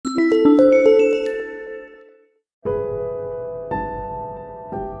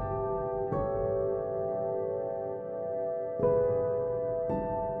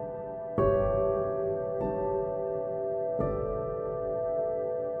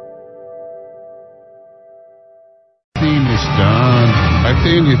I've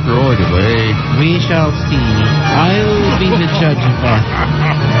seen you throw it away. We shall see. I'll be the judge of that.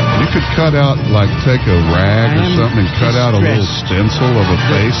 You could cut out, take a rag or something and cut out a little stencil of a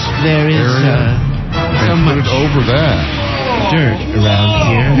face there is, area so and put much it over that. Dirt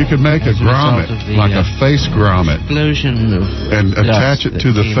around here. You could make a grommet, like a face grommet, and attach it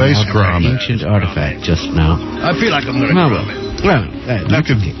to the face grommet. Ancient artifact just now. I feel like I'm going to grommet. Well,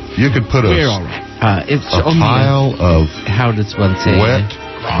 you could put we're all right. It's a pile of how does one say wet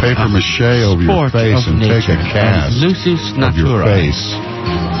paper mache over your face and take a cast of your face.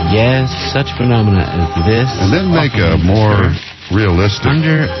 Yes, such phenomena as this. And then make a more realistic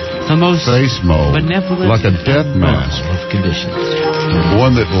under the most face mold, like a death mask of conditions.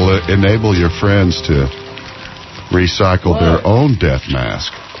 One that will enable your friends to recycle their own death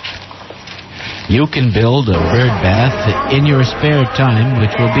mask. You can build a bird bath in your spare time,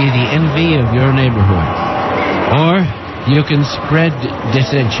 which will be the envy of your neighborhood. Or you can spread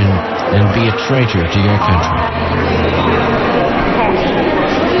dissension and be a traitor to your country.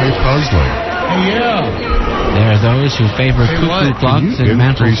 Very puzzling. Yeah. There are those who favor cuckoo clocks and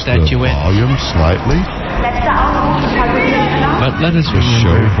mantle statuettes. The volume slightly? But let us the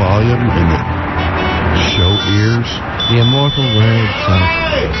show volume and the show ears. The immortal words of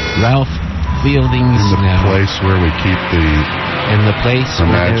Ralph Fielding's in the place where we keep the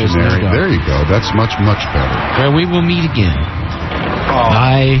imaginary. There you go. That's much, much better. Where we will meet again.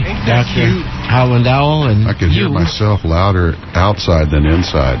 I, Dr. Howland Owl, and I can hear myself louder outside than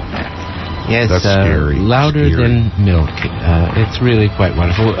inside. Yes, that's scary. Louder than milk. It's really quite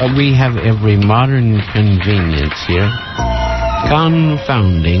wonderful. We have every modern convenience here,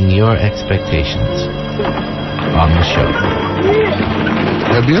 confounding your expectations on the show.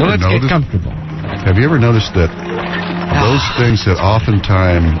 Have you ever noticed? Get comfortable. Have you ever noticed that those things that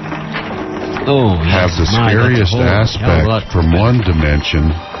oftentimes have the scariest aspect from one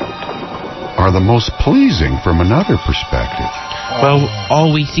dimension are the most pleasing from another perspective? Well,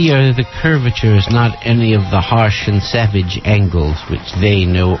 all we see are the curvatures, not any of the harsh and savage angles which they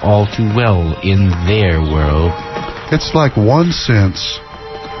know all too well in their world. It's like one sense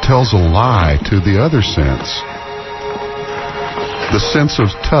tells a lie to the other sense. The sense of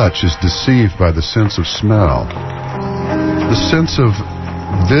touch is deceived by the sense of smell. The sense of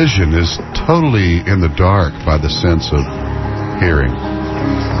vision is totally in the dark by the sense of hearing.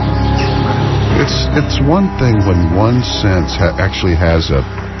 It's one thing when one sense actually has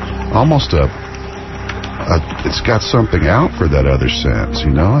it's got something out for that other sense, you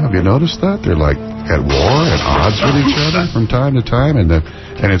know? Have you noticed that? They're like at war, at odds with each other from time to time, and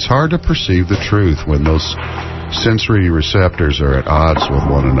it's hard to perceive the truth when those sensory receptors are at odds with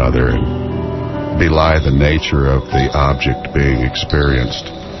one another and belie the nature of the object being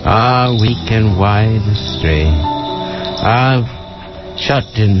experienced. Weak and wide astray. Shut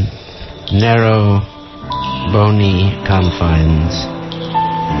in narrow, bony confines.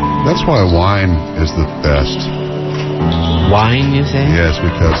 That's why wine is the best. Wine, you say? Yes,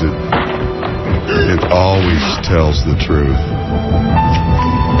 because it always tells the truth.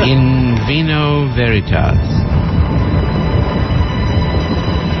 In vino veritas.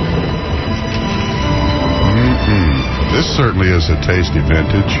 This certainly is a tasty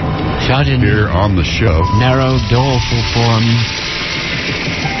vintage. Shot in here on the show. Narrow, doleful forms.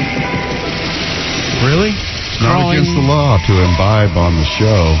 Really? It's not against the law to imbibe on the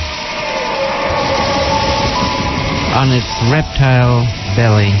show. On its reptile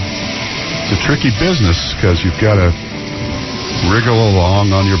belly. It's a tricky business because you've got to wriggle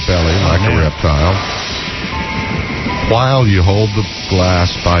along on your belly like a reptile while you hold the glass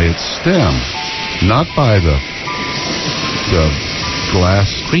by its stem, not by the glass.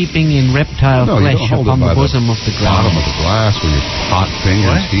 Creeping in reptile flesh upon the bosom of the ground. Bottom of the glass where your hot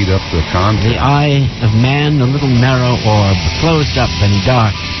fingers heat up the content. The eye of man, a little narrow orb, closed up and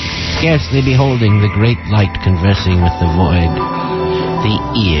dark, scarcely beholding the great light conversing with the void. The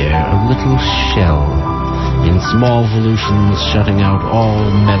ear, a little shell, in small volutions shutting out all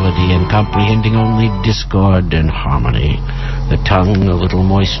melody and comprehending only discord and harmony. The tongue, a little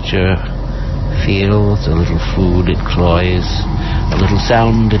moisture, feels a little food it cloys, a little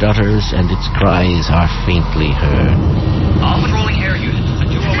sound it utters, and its cries are faintly heard. All patrolling hair units, the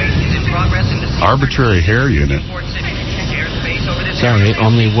 208 is in progress in the arbitrary hair unit. Sorry,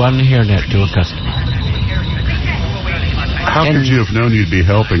 only one hairnet to a customer. How could you have known you'd be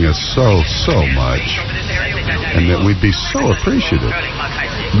helping us so much, and that we'd be so appreciative?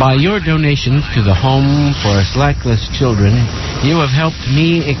 By your donations to the Home for Slackless Children, you have helped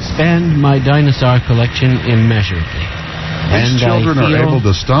me expand my dinosaur collection immeasurably. These children are able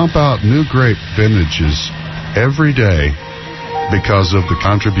to stomp out new grape vintages every day because of the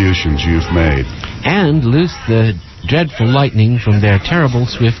contributions you've made. And loose the dreadful lightning from their terrible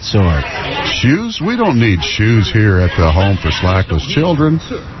swift sword. Shoes? We don't need shoes here at the Home for Slackless Children.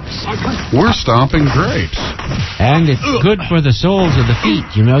 We're stomping grapes. And it's good for the soles of the feet.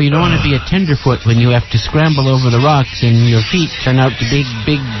 You know, you don't want to be a tenderfoot when you have to scramble over the rocks and your feet turn out to big,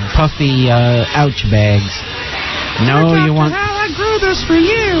 puffy ouch bags. No, you want... I grew this for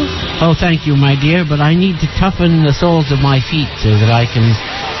you. Oh, thank you, my dear, but I need to toughen the soles of my feet so that I can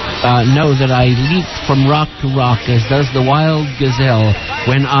know that I leap from rock to rock as does the wild gazelle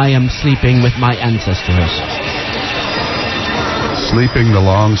when I am sleeping with my ancestors. Sleeping the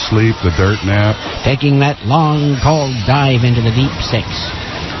long sleep, the dirt nap. Taking that long, cold dive into the deep six.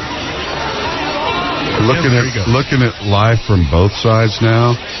 Looking at life from both sides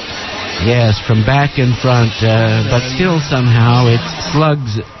now. Yes, from back and front, but still somehow it's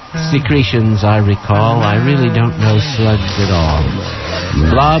slugs secretions I recall. I really don't know slugs at all.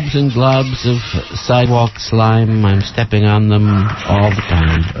 Blobs and globs of sidewalk slime. I'm stepping on them all the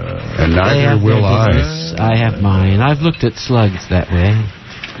time. And neither will I. I have mine. I've looked at slugs that way.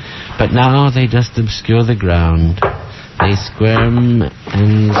 But now they just obscure the ground. They squirm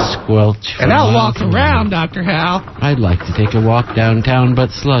and squelch. And I'll walk around, Dr. Hal. I'd like to take a walk downtown, but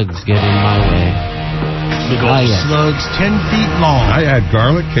slugs get in my way. Big old slugs 10 feet long. I add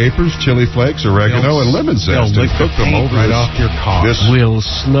garlic, capers, chili flakes, oregano, and lemon zest and cook them over right off your car. This will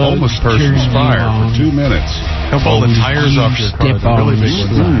slugs homeless person's fire for 2 minutes. Help all the tires off your car. Really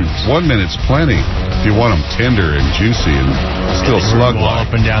big ones. 1 minute's plenty if you want them tender and juicy and still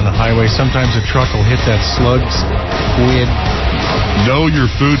slug-like. Up and down the highway. Sometimes a truck will hit that slug squid. Know your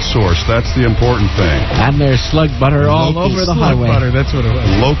food source. That's the important thing. And there's slug butter all over the highway. Butter, that's what it was.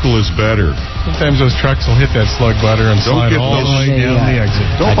 Local is better. Sometimes those trucks will hit that slug butter and slide all the way down the exit.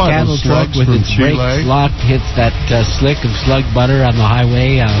 Don't buy cattle those truck slugs with from its brakes Chile. locked hits that slick of slug butter on the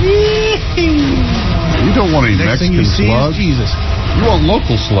highway. You don't want any Next thing Mexican you see slugs. is Jesus. You want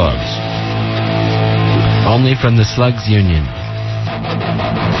local slugs. Only from the Slugs Union.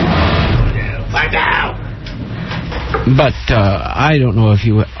 Find out! But I don't know if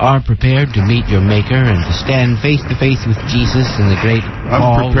you are prepared to meet your Maker and to stand face to face with Jesus in the great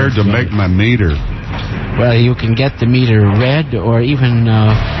hall. I'm prepared to make my meter. Well, you can get the meter read or even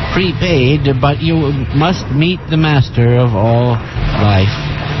prepaid, but you must meet the master of all life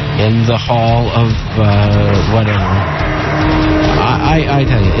in the hall of whatever. I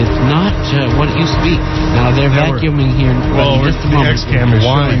tell you, it's not what it used to be. Now, they're vacuuming here in just a moment.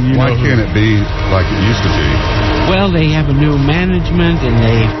 Why can't it be like it used to be? Well, they have a new management, and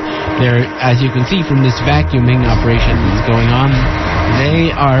they're, as you can see from this vacuuming operation that's going on,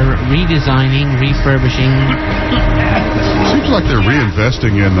 they are redesigning, refurbishing. Seems like they're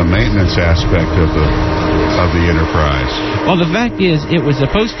reinvesting in the maintenance aspect of the enterprise. Well, the fact is, it was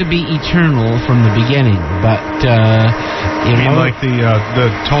supposed to be eternal from the beginning, but you mean like the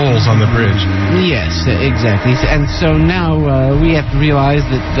tolls on the bridge? Yes, exactly. And so now we have to realize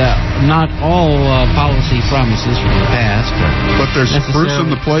that not all policy promises from the past are but they're sprucing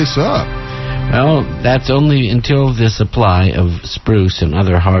the place up. Well, that's only until the supply of spruce and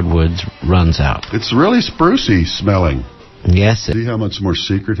other hardwoods runs out. It's really sprucey smelling. Yes. See how much more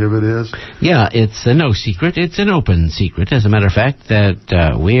secretive it is? Yeah, it's no secret. It's an open secret. As a matter of fact, that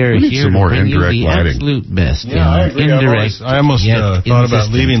we're we need here some to more bring indirect you the lighting. Absolute best. Yeah, I agree. I almost thought about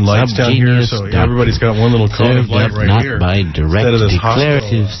leaving lights down here so everybody's got one little cone of light right not here. By direct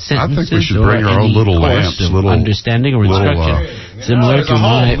declarative sentences. I think we should bring our own little lamps, little understanding or instruction. Similar to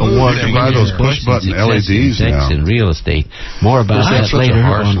my award you can buy those push button LEDs now. In real estate. More about that later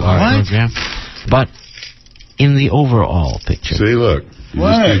on our program. But in the overall picture. See, look. You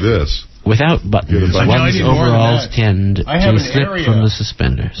just do this. Without buttons, one's overalls tend to slip from the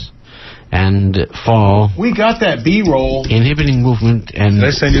suspenders and fall. We got that B-roll. Inhibiting movement and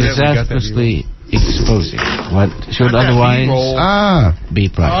disastrously exposing what should otherwise be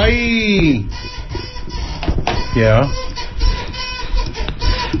private. Yeah.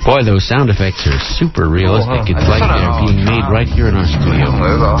 Boy, those sound effects are super realistic. It's like they're being made right here in our studio.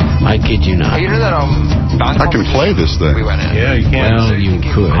 I kid you not. I can play this thing. Yeah, you can. Well, you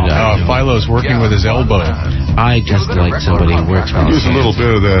could. Philo's working with his elbow. I just like somebody who works with Use a little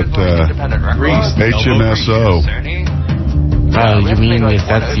bit of that HMSO. You mean if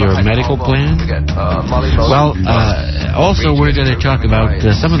that's your medical plan? Well, also we're going to talk about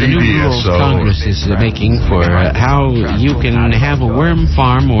some of the new rules Congress is making for how you can have a worm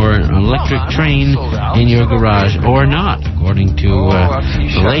farm or an electric train in your garage or not, according to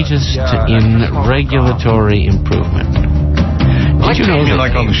the latest in regulatory improvement. Did you know that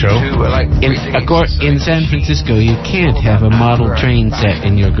like on the show? in San Francisco, you can't have a model train set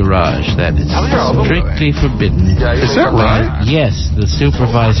in your garage. That is strictly forbidden. Is that right? Yes, the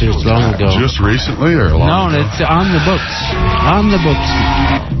supervisors long ago. Just recently or long ago? No, it's on the books. On the books.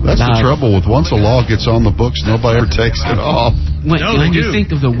 That's the trouble with once a law gets on the books, nobody ever takes it off. When you think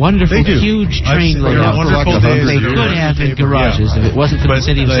of the wonderful, huge train layouts they could have in garages if it wasn't for the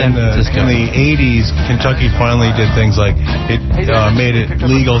city of San Francisco. In the 80s, Kentucky finally did things like it made it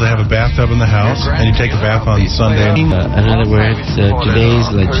legal to have a bathtub in the house, and you take a bath on Sunday. In other words, today's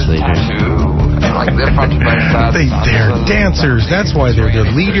legislators. They're dancers. That's why they're the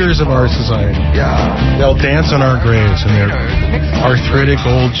leaders of our society. They'll dance on our graves, and they're arthritic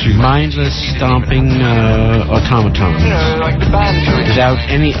old shoes. Mindless, stomping automatons. Without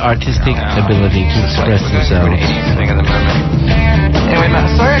any artistic ability to express themselves.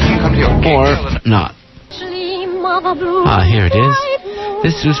 Or not. Here it is.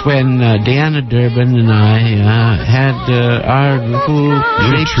 This was when Deanna Durbin and I had our little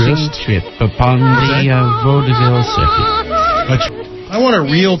racing trip upon the vaudeville circuit. I want a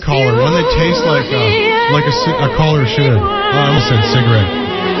real collar, one that tastes like a collar should. Oh, I almost said cigarette.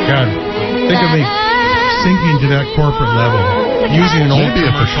 God, think of me sinking to that corporate level, using an old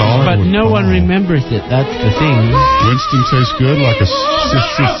collar. But no one remembers it. That's the thing. Winston tastes good like a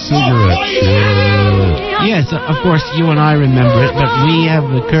cigarette. Yes, of course, you and I remember it, but we have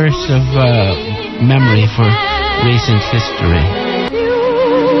the curse of memory for recent history.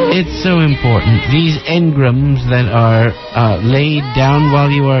 It's so important. These engrams that are laid down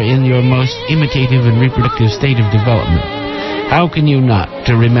while you are in your most imitative and reproductive state of development. How can you not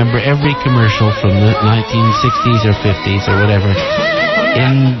to remember every commercial from the 1960s or 50s or whatever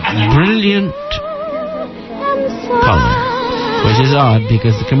in brilliant color? Which is odd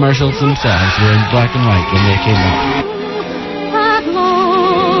because the commercials themselves were in black and white when they came out.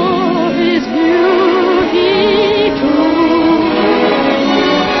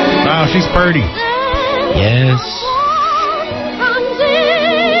 Wow, she's pretty. Yes.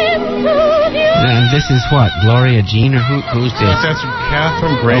 And this is what? Gloria Jean or who's this? That's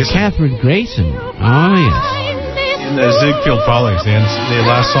Catherine Grayson. Oh, Catherine Grayson. Oh, yes. In the Ziegfeld Follies, the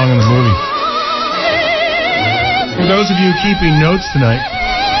last song in the movie. For those of you keeping notes tonight.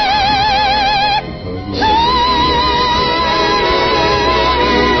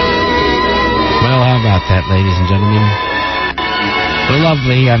 Well, how about that, ladies and gentlemen? The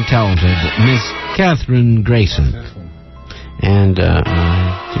lovely and talented Miss Catherine Grayson. And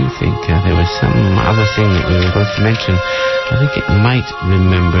I do think there was some other thing that we were supposed to mention. I think it might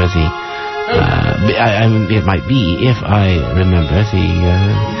remember the... it might be, if I remember, the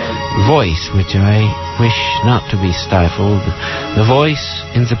voice, which I wish not to be stifled. The voice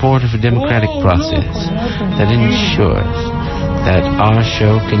in support of a democratic process that ensures that our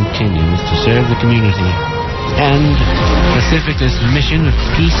show continues to serve the community and Pacific's mission of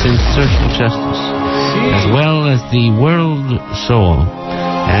peace and social justice, as well as the world soul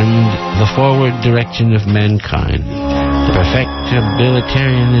and the forward direction of mankind, the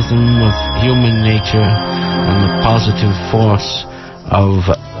perfectibilitarianism of human nature, and the positive force of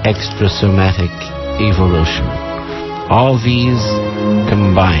extrasomatic evolution. All these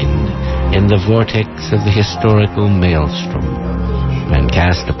combined in the vortex of the historical maelstrom. When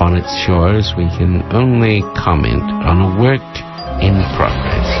cast upon its shores, we can only comment on a work in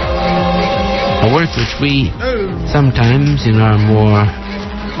progress. A work which we sometimes, in our more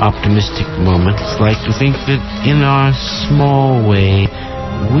optimistic moments, like to think that in our small way,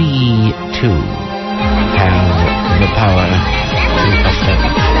 we too have the power to affect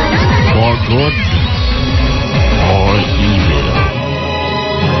for good or evil.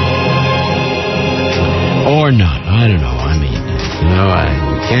 Or not. I don't know. I mean,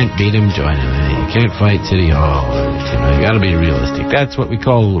 you can't beat him, join him. You can't fight City Hall. You got to be realistic. That's what we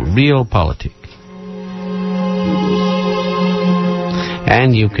call real politics.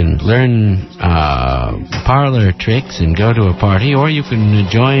 And you can learn parlor tricks and go to a party, or you can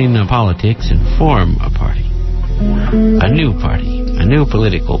join politics and form a party. A new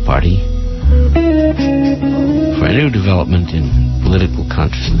political party, for a new development in political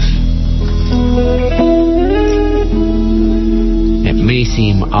consciousness. It may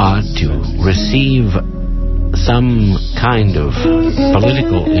seem odd to receive some kind of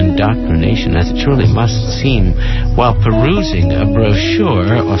political indoctrination, as it surely must seem, while perusing a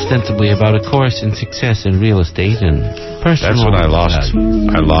brochure ostensibly about a course in success in real estate and personal... That's when I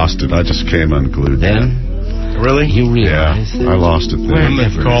lost it. I just came unglued. Then... Really? You realize I lost it there. When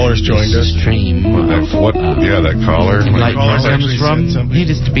the callers joined us. Stream That caller. enlightenment comes from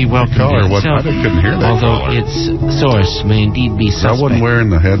needed to be welcomed. Caller, in what? I itself, couldn't hear that although caller. its source may indeed be I suspect. wasn't wearing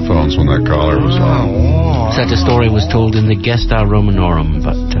the headphones when that caller was on. Such a story was told in the Gesta Romanorum,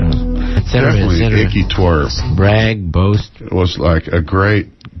 but et cetera, et Definitely cetera. icky twerp. Brag, boast. It was like a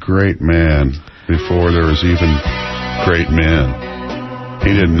great, great man before there was even great men.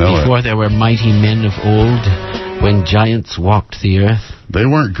 He didn't know it. Before there were mighty men of old, when giants walked the earth. They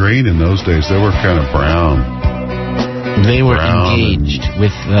weren't green in those days. They were kind of brown. They were Brown engaged with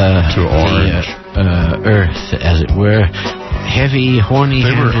to orange. the earth, as it were. Heavy,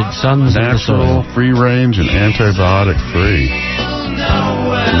 horny-handed sons of the soil. Natural, free range, and antibiotic free.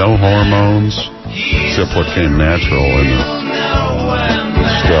 No hormones, except what came natural in the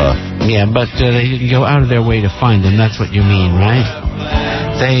stuff. Yeah, but they didn't go out of their way to find them. That's what you mean, right?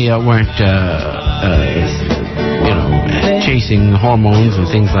 They weren't, chasing hormones and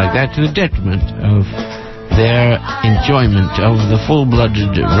things like that to the detriment of their enjoyment of the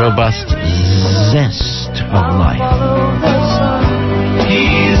full-blooded, robust zest of life.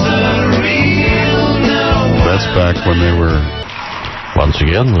 That's back when they were... Once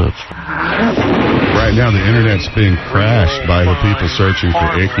again, Right now, the internet's being crashed by the people searching for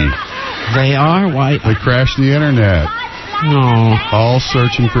icky. they are white. They crashed the internet. No. All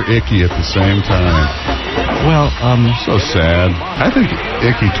searching for icky at the same time. Well, So sad. I think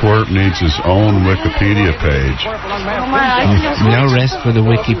Icky Twerp needs his own Wikipedia page. no rest for the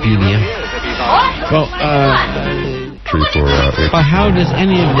Wikipedia. Well, True for Icky. but how does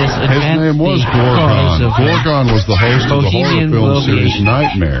any of this His advance name was the cause Gorgon. of Gorgon was the host of the horror Bohemian film series Grove?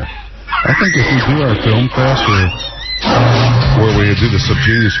 Nightmare. I think if we do our film fest where we do the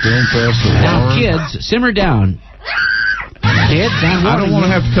Subgenius Film Fest of Now, horror, kids, simmer down. Kids, I don't want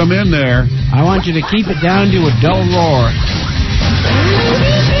to have to come in there. I want you to keep it down to a dull roar.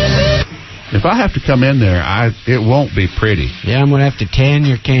 If I have to come in there, it won't be pretty. Yeah, I'm going to have to tan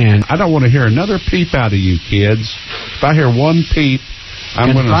your can. I don't want to hear another peep out of you kids. If I hear one peep,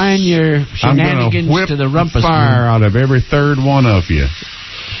 I'm going Confine your to shenanigans whip to the rumpus. fire out of every third one of you.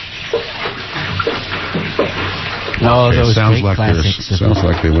 Oh, those sounds great like classics. sounds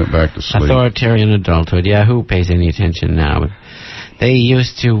like they went back to sleep. Authoritarian adulthood. Yeah, who pays any attention now? They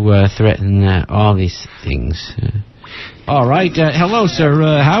used to threaten all these things. All right. Hello, sir.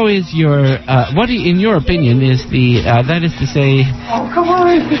 How is your... what, in your opinion, is the... that is to say...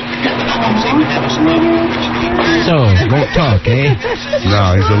 So, won't talk, eh? No,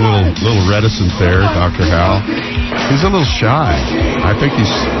 he's a little reticent there, Dr. Hal. He's a little shy. I think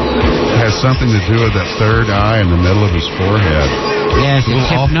has something to do with that third eye in the middle of his forehead. Yes, it's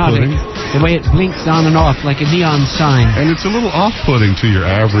hypnotic. Off-putting. The way it blinks on and off like a neon sign. And it's a little off-putting to your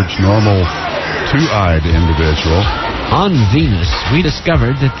average, normal, two-eyed individual. On Venus, we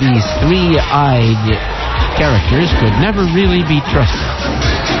discovered that these three-eyed characters could never really be trusted.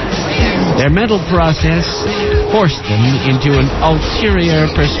 Their mental process forced them into an ulterior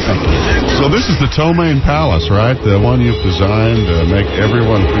perspective. So this is the Ptomaine Palace, right? The one you've designed to make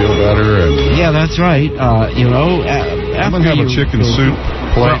everyone feel better. And Yeah, that's right. I'm going to have a chicken soup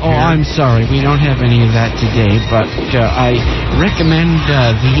plate Oh, here. I'm sorry. We don't have any of that today, but I recommend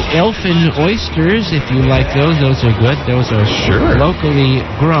the elfin oysters, if you like those. Those are good. Those are locally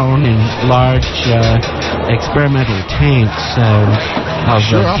grown in large experimental tanks of I'll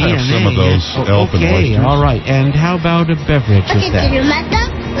DNA. have some of those elfin Okay, oysters. all right. And how about a beverage with that?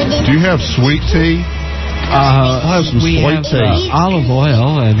 Do you have sweet tea? I'll have some we sweet have tea. olive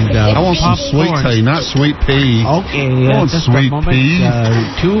oil and I want some sweet popcorn. tea, not sweet pea. Okay, I want just sweet a moment. pea.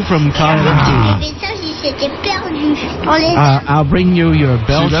 Two from column two. I'll bring you your See,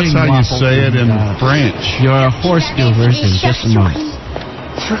 Belgian that's how you waffles say it in and, French. your horse duvers in just a moment.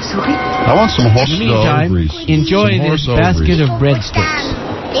 I want some horse In the meantime, ovaries. enjoy Some this horse basket ovaries. of breadsticks.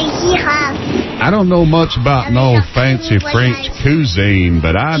 I don't know much about no fancy French cuisine,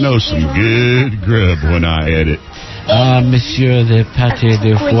 but I know some good grub when I eat it. Monsieur, the pâté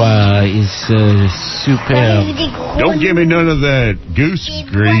de foie is superb. Don't give me none of that goose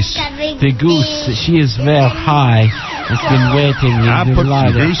grease. The goose, she is very high. It's been waiting in I the put some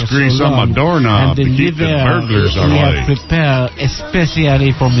larder goose for grease so on my long. doorknob And to keep the burglars we have away. prepared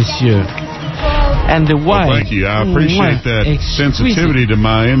especially for Monsieur. And the wine. Well, thank you. I appreciate that sensitivity to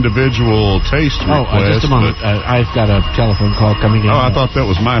my individual taste request. Just a moment. I've got a telephone call coming in. Oh, I thought that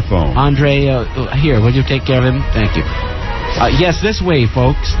was my phone. Andre, here, will you take care of him? Thank you. Yes, this way,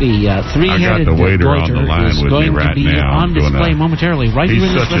 folks. The three-headed I got the waiter on goiter the line is with me going right to be now. on display momentarily right He's here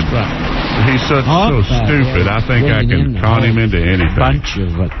in this such a restaurant. He's so stupid. I think I can con him into anything. Bunch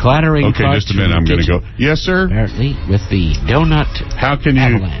of clattering. Okay, just a minute. I'm going to go. Yes, sir? Apparently, with the donut. How can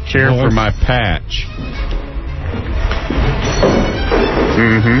you care for my patch?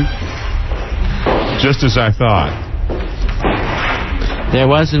 Just as I thought. There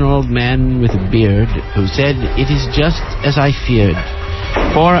was an old man with a beard who said, "It is just as I feared.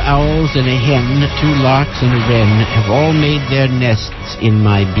 4 owls and a hen, 2 larks and a wren have all made their nests in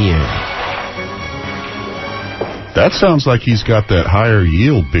my beard." That sounds like he's got that higher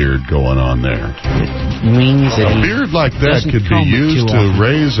yield beard going on there. It means that a beard like that could be used to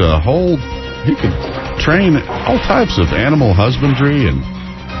raise a whole... He could train all types of animal husbandry and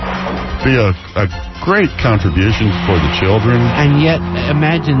be a great contribution for the children. And yet,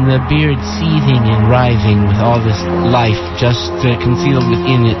 imagine the beard seething and writhing with all this life just concealed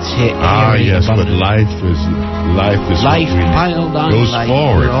within its hair. Yes, but life is piled on goes life.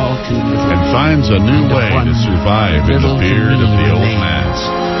 Forward and finds a new way to survive in the beard of the old man.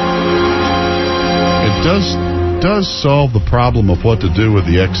 It does solve the problem of what to do with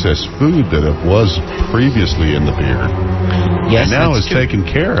the excess food that it was previously in the beard. Yes, and now is taken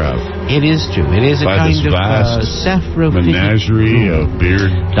care of. It is true. It is a kind of saprophytic menagerie of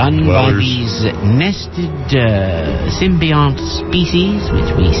beard done dwellers. by these nested symbiont species,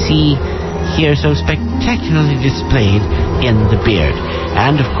 which we see here so spectacularly displayed in the beard.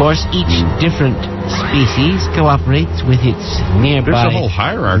 And, of course, each different species cooperates with its nearby There's a whole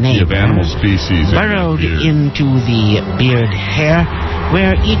hierarchy of animal species burrowed into the beard hair,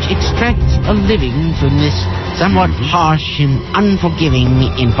 where each extracts a living from this somewhat harsh and unforgiving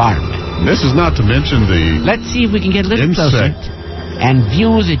environment. This is not to mention the Let's see if we can get a little insect. closer and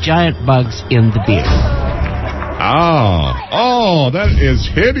view the giant bugs in the beard. Oh, that is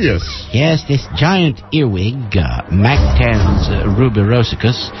hideous. Yes, this giant earwig, Mactans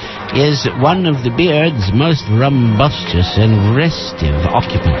ruberosicus, is one of the beard's most rumbustious and restive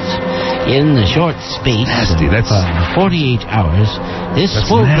occupants. In the short space of 48 hours, this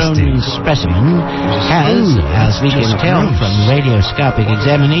full-grown specimen has, as we can tell from radioscopic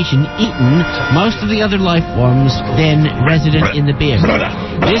examination, eaten most of the other life forms then resident in the beard.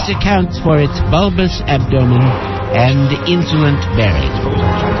 This accounts for its bulbous abdomen and insolent bearing.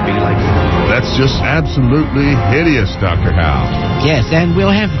 That's just absolutely hideous, Dr. Howe. Yes, and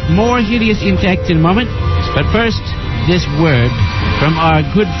we'll have more hideous insects in a moment. But first, this word from our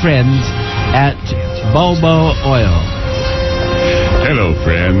good friends at Bulbo Oil. Hello,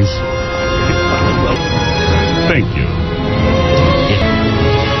 friends. Thank you.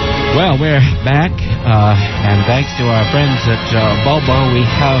 Well, we're back, and thanks to our friends at Bulbo, we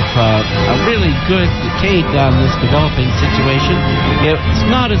have a really good take on this developing situation. It's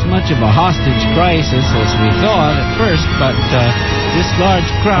not as much of a hostage crisis as we thought at first, but this large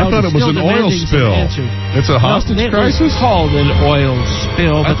crowd I thought it was an oil spill. It's a hostage crisis? It was called an oil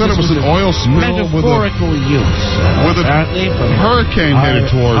spill. I thought it was an oil spill metaphorical use. With a hurricane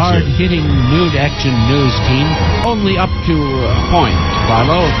headed towards it. Hard-hitting nude action news team, only up to a point,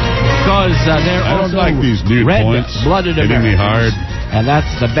 Philo. Because they're also like these nude red-blooded Americans, hard. and that's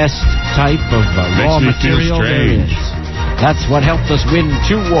the best type of raw material there is. That's what helped us win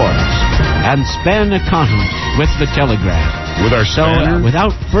 2 wars and span a continent with the telegraph. With our spanner?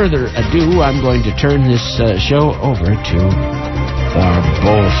 Without further ado, I'm going to turn this show over to our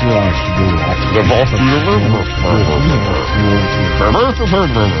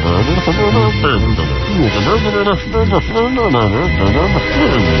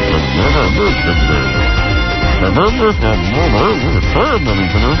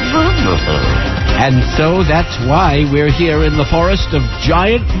And so that's why we're here in the forest of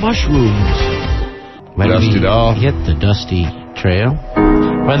giant mushrooms. When we hit the dusty trail,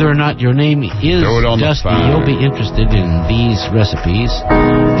 whether or not your name is Dusty, you'll be interested in these recipes,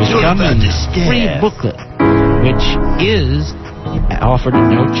 which come in a free booklet, which is offered at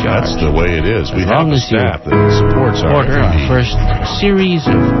no charge. That's the way it is. We have a staff that supports our first series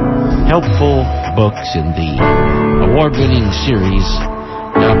of helpful books in the award-winning series,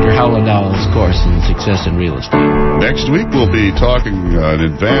 Dr. Howlandow's course in success in real estate. Next week we'll be talking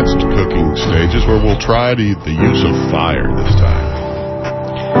advanced cooking stages where we'll try the use of fire this time.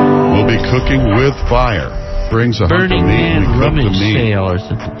 We'll be cooking with fire. Brings a Burning Man rummage sale or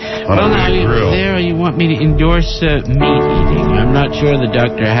something. Well, now you want me to endorse meat eating. I'm not sure that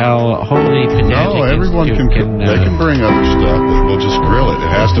Dr. Howell wholly pedantic. No, everyone can they can bring other stuff, but we'll just grill it.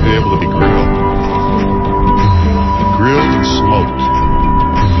 It has to be able to be grilled. Grilled and smoked.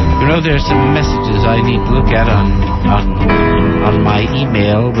 You know, there's some messages I need to look at on my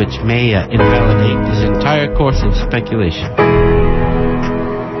email, which may invalidate this entire course of speculation.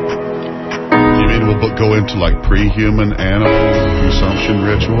 go into like pre-human animal consumption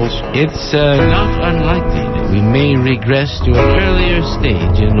rituals? It's not unlikely that we may regress to an earlier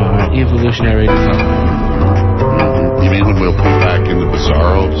stage in our evolutionary development. You mean when we'll be back in the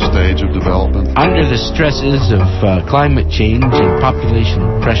bizarro stage of development? Under the stresses of climate change and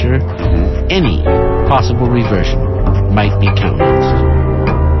population pressure, any possible reversion might be countenanced.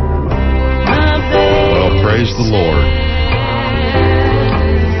 Well, praise the Lord.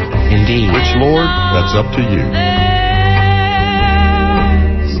 Indeed. Which Lord? That's up to you.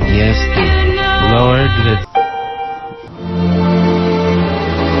 Yes, the Lord that...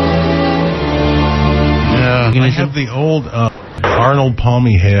 I have the old Arnold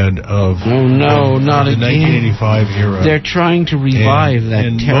Palmy head of Oh, no, not the again. 1985 era. They're trying to revive that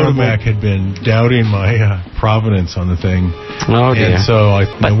and terrible... Motomac had been doubting my provenance on the thing. Oh, dear. And so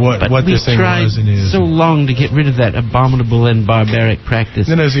what we this thing tried was and is. so long to get rid of that abominable and barbaric practice.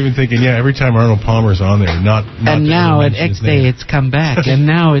 Then I was even thinking, every time Arnold Palmer's on there, not and to now at mention his X Day name. it's come back, and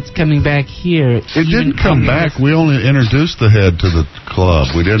now it's coming back here. It didn't come back. We only introduced the head to the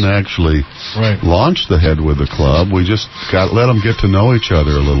club. We didn't actually launch the head with the club. We just let them get to know each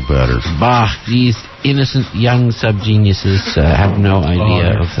other a little better. Bah, these innocent young sub-geniuses have no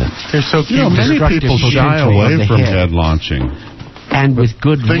idea of the... They're so cute. Many people shy away from head launching. And with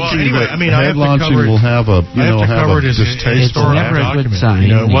good reason. Head launching will have a distasteful. It's never a good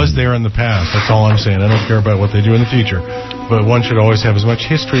sign. It was there in the past. That's all I'm saying. I don't care about what they do in the future. But one should always have as much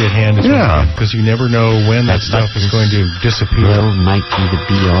history at hand as one can, because you never know when that stuff is going to disappear. Well, might be the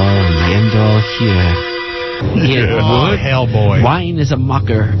be-all and the end-all here. Hellboy. Wine is a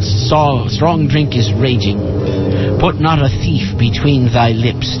mocker, strong drink is raging. Put not a thief between thy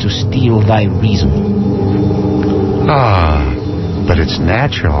lips to steal thy reason. But it's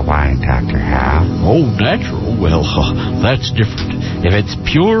natural wine, Dr. Hal. Oh, natural? Well, that's different. If it's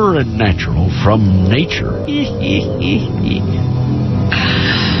pure and natural from nature.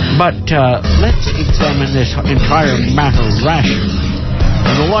 But let's examine this entire matter rationally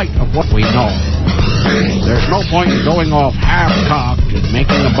in the light of what we know. There's no point in going off half-cocked and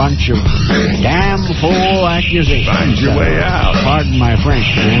making a bunch of damn fool accusations. Find your way out. Pardon my French,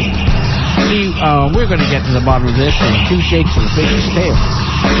 man. See, we're going to get to the bottom of this in two shakes of a fish's tail.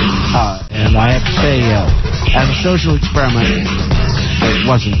 And I have to say, as a social experiment, it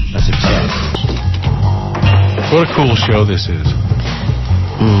wasn't a success. What a cool show this is.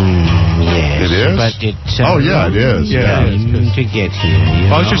 Yes. It is? But it's... it is. Yeah. To get here.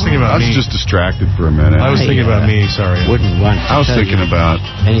 I was just thinking about me. I was just distracted for a minute. I was thinking about me, sorry. Wouldn't want to I was thinking about...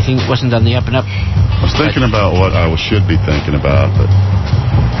 anything that wasn't on the up and up. I was thinking about what I should be thinking about, but...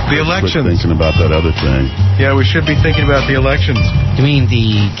 The elections. Thinking about that other thing. Yeah, we should be thinking about the elections. You mean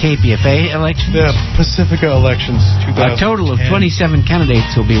the KPFA elections? The Pacifica elections, 2010. A total of 27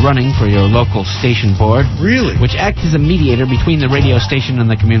 candidates will be running for your local station board. Really? Which acts as a mediator between the radio station and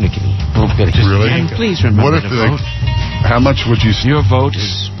the community. Really? And please remember to vote. How much would you... Your vote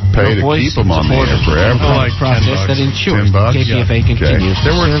is... pay to keep them on the air forever. Like process that ensures $10? KPFA continues.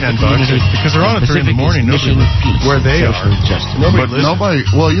 They're worth $10 because they're on at 3 in the morning. Nobody where they are. Nobody.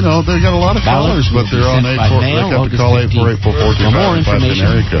 Well, they got a lot of callers, but they're on 848. They have to call 848-442. For more information,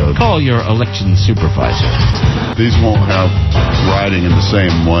 call your election supervisor. These won't have writing in the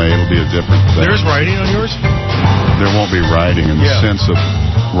same way. It'll be a different thing. There's writing on yours? There won't be writing in the sense of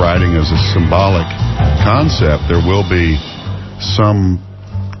writing as a symbolic concept. There will be some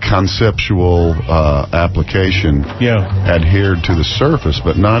conceptual application adhered to the surface,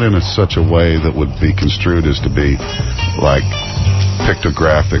 but not in such a way that would be construed as to be like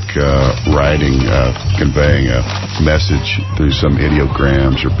pictographic writing, conveying a message through some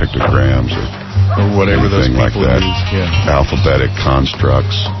ideograms or pictograms or whatever those people like that. Alphabetic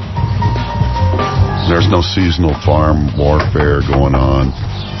constructs. There's no seasonal farm warfare going on,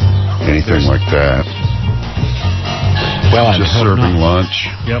 anything like that. Well, just serving lunch.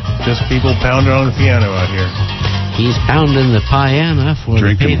 Yep, just people pounding on the piano out here. He's pounding the piano for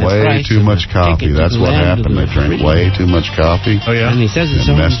drinking way too much coffee. That's what happened. They drank way too much coffee. Oh yeah, and he says it's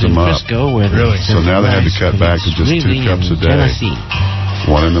messed them up. Frisco, where so now they had to cut back to just 2 cups a day. Tennessee.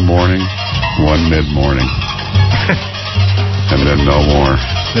 1 in the morning, 1 mid-morning, and then no more.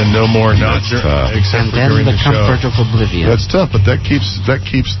 Then no more, not except for during the comfort of oblivion. That's tough, but that keeps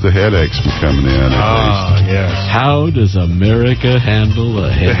the headaches from coming in. Yes. How does America handle a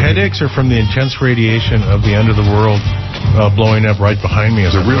headache? The headaches are from the intense radiation of the end of the world blowing up right behind me.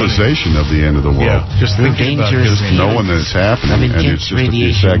 As the realization of the end of the world. Yeah, just thinking about dangerous it. Knowing that it's happening, and it's just a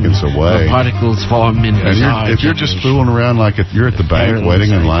few seconds away. Particles form in And if you're just fooling around like if you're at the bank,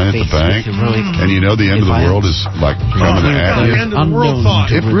 waiting in line at the bank, and you know the end of the world is like coming at you, end of the world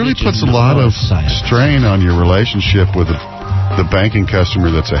thought. it really puts a lot of strain on your relationship with the banking customer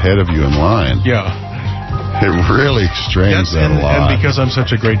that's ahead of you in line. Yeah. It really strains that a lot. And because I'm such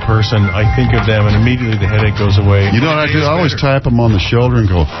a great person, I think of them, and immediately the headache goes away. You know what I do? I always tap them on the shoulder and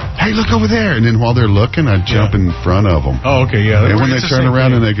go, "Hey, look over there!" And then while they're looking, I jump in front of them. Oh, okay, yeah. And when they turn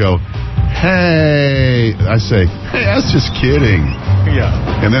around and they go, "Hey," I say, "Hey, I was just kidding." Yeah.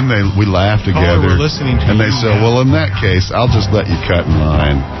 And then we laugh together. we're listening to and they you say, now. "Well, in that case, I'll just let you cut in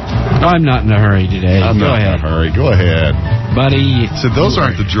line." I'm not in a hurry today. I'm Go not ahead, in a hurry. Go ahead. buddy. So those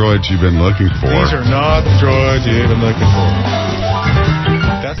aren't the droids you've been looking for. These are not the droids you've been looking for.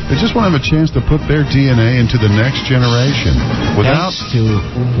 They just want to have a chance to put their DNA into the next generation without Thanks to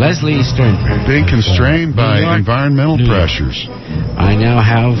Leslie Sternberg. being constrained by New York, environmental New York. pressures. I now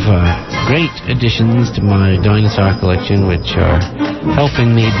have great additions to my dinosaur collection, which are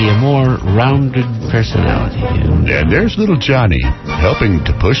helping me be a more rounded personality. And there's little Johnny helping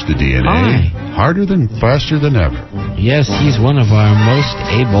to push the DNA harder than faster than ever. Yes, he's one of our most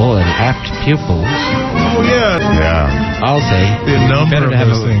able and apt pupils. Oh, yeah. Yeah. I'll say. The number Better of to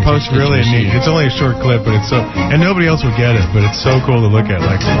have those a things. It's postage really machine. neat. It's only a short clip, but it's so... And nobody else will get it, but it's so cool to look at.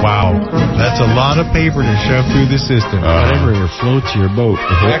 Like, wow. That's a lot of paper to shove through the system. Whatever floats your boat.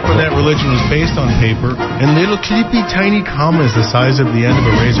 Back when that religion was based on paper, and little clippy tiny commas the size of the end of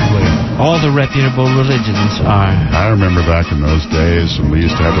a razor blade. All the reputable religions are. I remember back in those days when we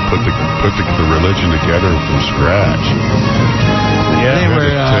used to have to put the religion together from scratch. Yeah, They were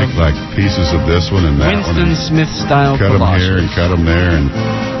Take like pieces of this one and that Winston one. Smith-style Cut them here philosophers. and cut them there and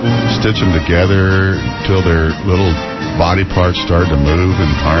stitch them together until their little body parts started to move in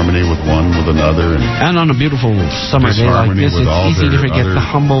harmony with one with another and And on a beautiful summer day like Disharmony this, with it's all easy to their forget other the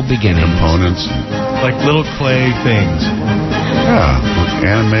humble beginnings. components. like little clay things. Yeah,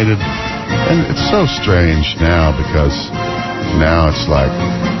 animated. And it's so strange now because now it's like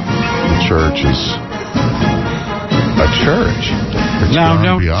the church is a church. It's Now, gone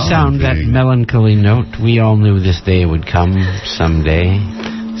don't beyond sound that being- melancholy note. We all knew this day would come someday,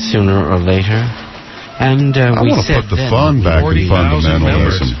 sooner or later. And I we want to said put the then, fun back in 40,000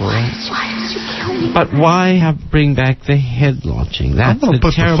 fundamentalism. for us. But why bring back the head launching? I That's want the to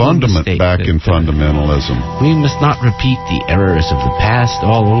put the terrible fundament mistake back that, in fundamentalism. We must not repeat the errors of the past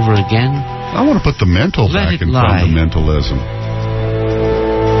all over again. I want to put the mental Let back it in lie. fundamentalism.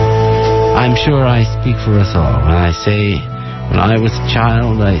 I'm sure I speak for us all when I say, when I was a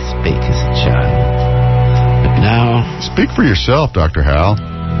child, I spake as a child. But now, Speak for yourself, Dr. Hal.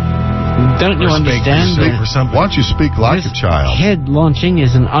 don't you understand Speak that for something. Why don't you speak like this a child? head launching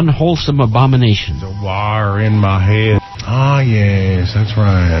is an unwholesome abomination? The wire in my head. Ah, yes, that's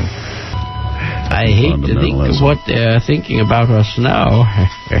right. I hate to think of Fundamentalism. what they're thinking about us now.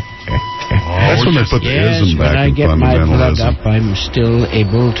 That's when they put the Yes, ism when back I in get my blood fundamentalism. up, I'm still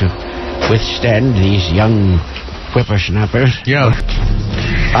able to withstand these young whippersnappers. Yeah.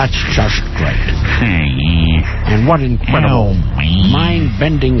 That's just great. And what incredible,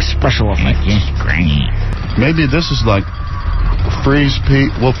 mind-bending special effects. Maybe this is like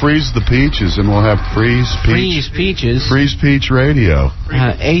we'll freeze the peaches and we'll have freeze Peaches. peach radio.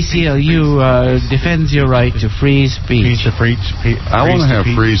 ACLU defends your right to freeze speech. I want to have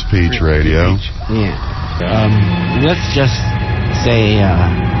freeze peach radio. Yeah. Let's just say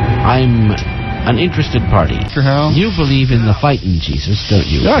I'm an interested party. Dr. Hal? You believe in the fighting Jesus, don't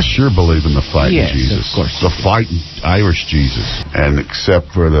you? I sure believe in the fighting Yes, Jesus. of course. The fighting Irish Jesus. And except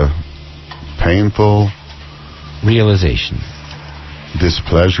for the painful, Realization.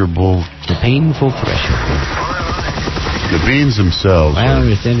 displeasurable, The painful threshold. the beans themselves Well, are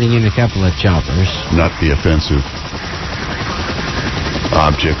we're sending in a couple of choppers. not the offensive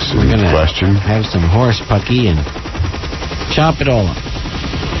objects We're in gonna question. have some horse pucky and chop it all up.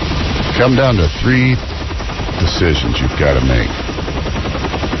 Come down to 3 decisions you've got to make.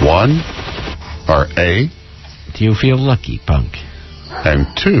 1, or A, Do you feel lucky, punk? and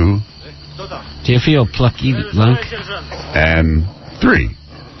 2, Do you feel plucky, lunk? and 3,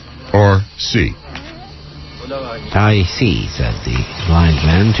 or C. I see, said the blind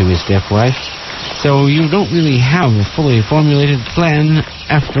man to his deaf wife. So you don't really have a fully formulated plan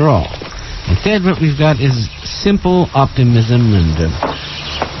after all. Instead, what we've got is simple optimism and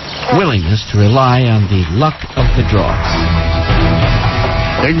willingness to rely on the luck of the draw.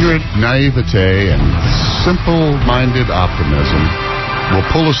 Ignorant naivete and simple-minded optimism will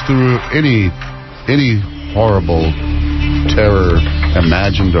pull us through any horrible terror,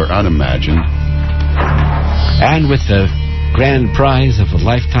 imagined or unimagined. And with the grand prize of a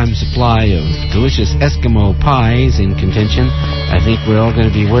lifetime supply of delicious Eskimo pies in contention, I think we're all going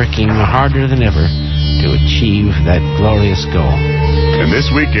to be working harder than ever to achieve that glorious goal. And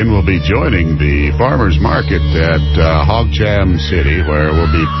this weekend we'll be joining the farmers market at Hog Jam City, where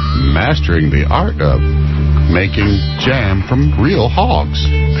we'll be mastering the art of making jam from real hogs.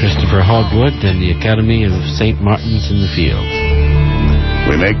 Christopher Hogwood and the Academy of St. Martin's in the Fields.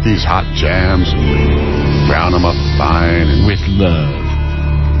 We make these hot jams and we brown them up fine. And with love.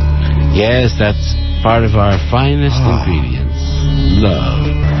 Yes, that's part of our finest ingredients. Love.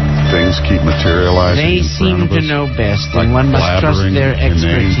 Things keep materializing. They seem to know best, and one must trust their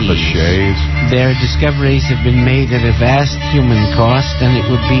expertise. Their discoveries have been made at a vast human cost, and it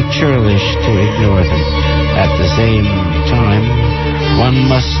would be churlish to ignore them. At the same time, one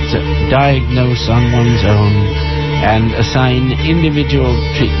must diagnose on one's own and assign individual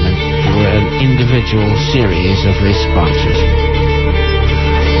treatment for an individual series of responses.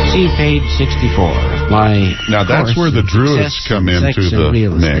 See page 64. Now that's where the Druids come into the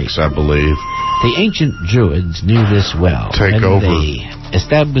mix, I believe. The ancient Druids knew this well. Take over. They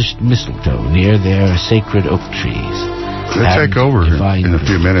established mistletoe near their sacred oak trees. They take over in a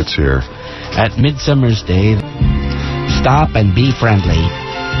few minutes here. At Midsummer's Day, stop and be friendly.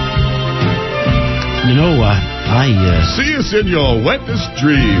 You know, see us in your wettest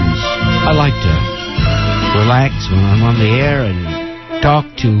dreams. I like to relax when I'm on the air and talk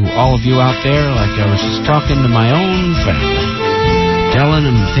to all of you out there like I was just talking to my own family, telling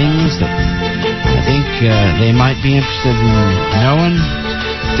them things that I think they might be interested in knowing,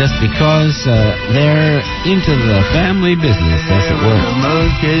 just because they're into the family business, as it were.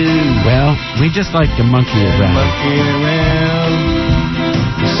 Well, we just like to monkey around.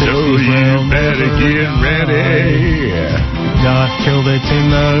 So you better get ready. Not till it's in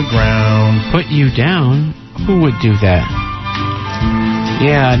the ground. Put you down? Who would do that?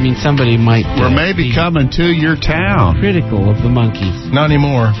 Yeah, I mean, somebody might... We're maybe coming to your town. Critical of the monkeys. Not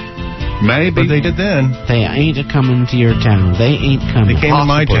anymore. Maybe. But they did then. They ain't a-coming to your town. They ain't coming. They came to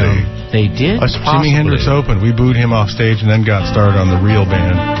my town. They did? Jimi Hendrix opened. We booed him off stage and then got started on the real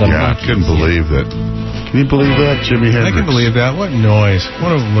band. I couldn't believe that. Can you believe that, Jimi Hendrix? I can believe that. What noise.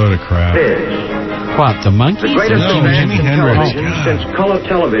 What a load of crap. What, the monkeys? The greatest Jimi Hendrix. Since color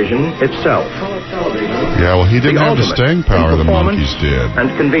television itself. Yeah, well, he didn't have the staying power the monkeys did.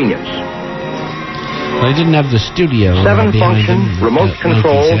 And convenience. Well, they didn't have the studio. 7-function, remote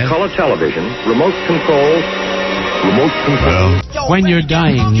control, color television, remote control. Well, when you're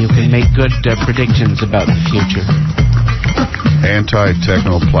dying, you can make good predictions about the future.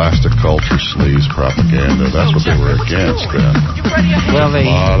 Anti-techno-plastic culture sleaze propaganda. That's what they were against then. Well, they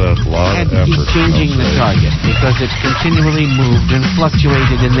lot had of to keep effort changing the target because it continually moved and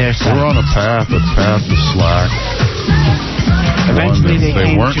fluctuated in their sight. We're on a path of slack. Eventually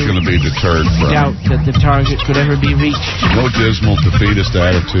they weren't going to be deterred from. Doubt that the target could ever be reached. No dismal defeatist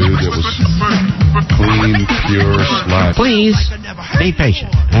attitude. It was clean, pure slack. Please be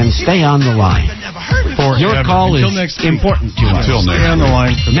patient and stay on the line. Your call is important to us. Until Stay on the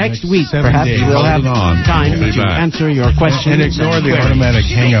line for next week, perhaps days. we'll have time to answer your questions. And ignore the automatic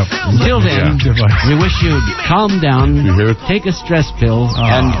hang-up. Until then, we wish you'd calm down, take a stress pill,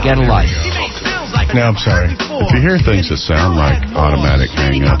 and get a life. No, I'm sorry. If you hear things that sound like automatic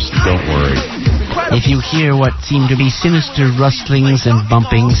hang-ups, don't worry. If you hear what seem to be sinister rustlings and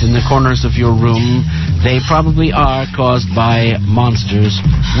bumpings in the corners of your room, they probably are caused by monsters,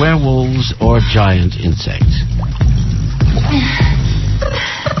 werewolves, or giant insects.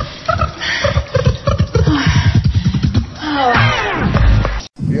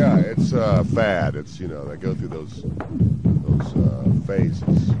 Yeah, it's fad. It's, they go through those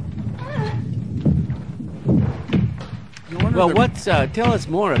phases. Well, tell us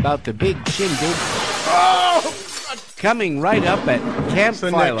more about the big shindig coming right up at Camp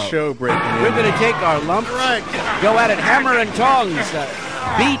Philo. The next show breaking in. We're going to take our lumps, go at it hammer and tongs,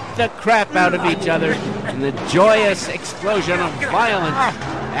 beat the crap out of each other in the joyous explosion of violence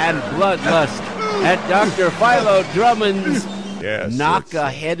and bloodlust at Dr. Philo Drummond's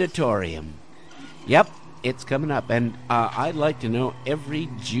Knock-A-Headatorium. Yep. It's coming up, and I'd like to know every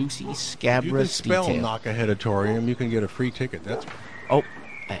juicy, scabrous detail. You can spell Knock-A-Headatorium. You can get a free ticket.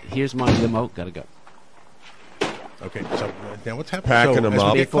 Here's my limo. Gotta go. Okay, so now what's happening? Packing them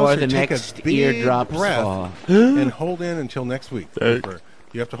up. Before the next eardrops fall. And hold in until next week.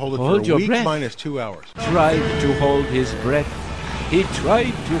 You have to hold it for a week minus 2 hours. Tried to hold his breath. He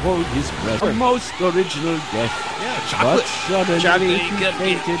tried to hold his breath. A most original death. Yeah, chocolate. But suddenly he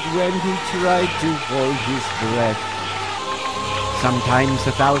fainted when he tried to hold his breath. sometimes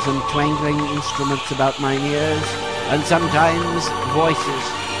 1,000 twangling instruments about mine ears, and sometimes voices.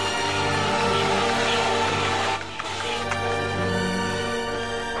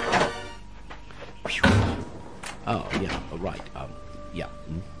 Oh, yeah, right. Yeah.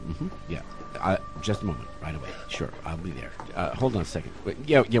 Yeah. Just a moment. Right away. Sure, I'll be there. Hold on a second.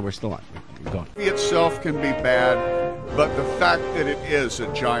 Yeah, we're still on. We're going. Itself can be bad, but the fact that it is a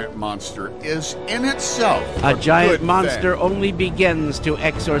giant monster is in itself a giant good monster thing. only begins to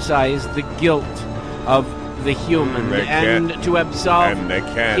exorcise the guilt of the human and to absolve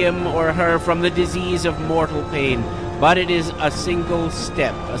him or her from the disease of mortal pain. But it is a single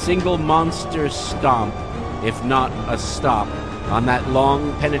step, a single monster stomp, if not a stop, on that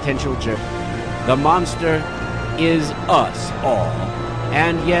long penitential journey. The monster is us all,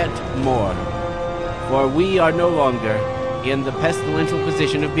 and yet more. For we are no longer in the pestilential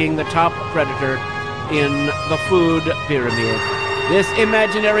position of being the top predator in the food pyramid. This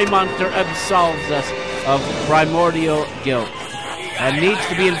imaginary monster absolves us of primordial guilt and needs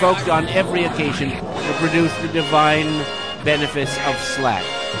to be invoked on every occasion to produce the divine benefice of slack.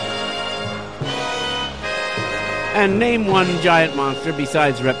 And name one giant monster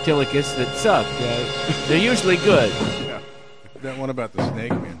besides Reptilicus that sucked. They're usually good. Yeah. That one about the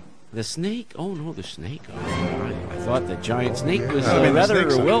snake, man. The snake? Oh, no, the snake. Oh, I thought the giant snake was the rather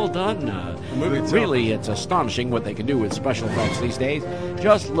snake's well done. Really, it's astonishing what they can do with special effects these days.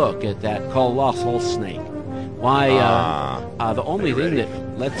 Just look at that colossal snake. Why, the only thing that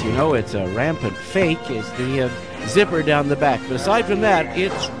lets you know it's a rampant fake is the zipper down the back. But aside from that,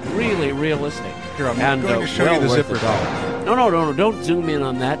 it's really realistic. Here, I'm going to show you the zipper. No, don't zoom in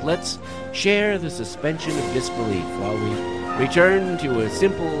on that. Let's share the suspension of disbelief while we return to a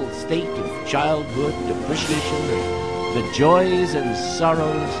simple state of childhood appreciation of the joys and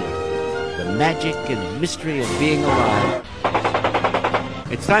sorrows of the magic and mystery of being alive.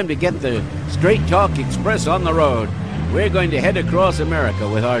 It's time to get the Straight Talk Express on the road. We're going to head across America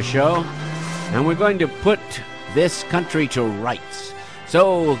with our show, and we're going to put this country to rights.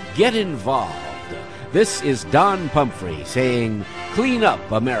 So get involved. This is Don Pumphrey saying, clean up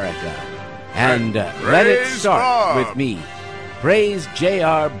America. And let it start Bob. With me. Praise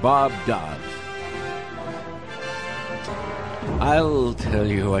J.R. Bob Dobbs. I'll tell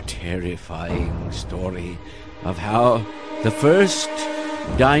you a terrifying story of how the first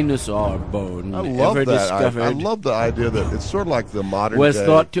dinosaur bone ever discovered. I love the idea that it's sort of like the modern was day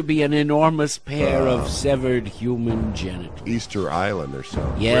thought to be an enormous pair of severed human genitals. Easter Island or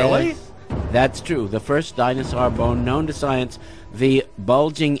something. Yes, really? That's true. The first dinosaur bone known to science, the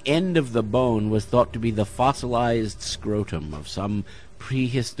bulging end of the bone was thought to be the fossilized scrotum of some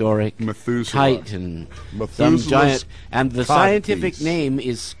prehistoric titan, some giant, and the scientific name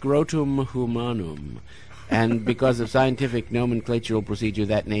is Scrotum humanum. And because of scientific nomenclatural procedure,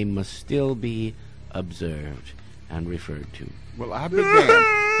 that name must still be observed and referred to. Well, I'll be damned.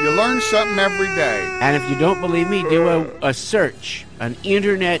 You learn something every day. And if you don't believe me, do a search, an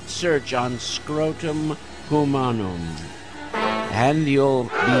internet search on Scrotum humanum. And you'll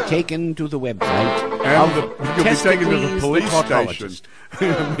be taken to the website. And you'll be taken to the police station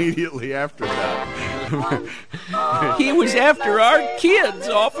immediately after that. He was after our kids,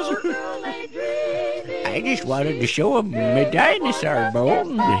 officer. I just wanted to show him my dinosaur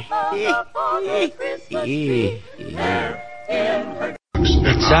bone.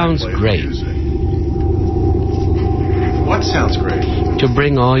 It sounds great. What sounds great? To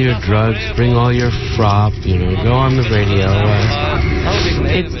bring all your drugs, bring all your frop, go on the radio.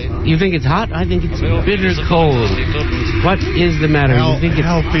 You think it's hot? I think it's bitter cold. What is the matter? Hal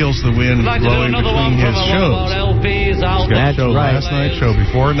feels the wind blowing between his shows. He's got show last night, show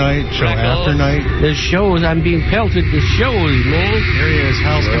before night, show after night. The shows, I'm being pelted with shows, man. Here he is.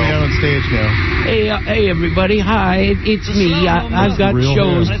 Hal's coming out on stage now. Hey, everybody. Hi, it's me. I've got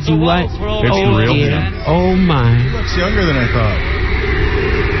shows to do. It's real him. Oh, my. He looks younger than I thought.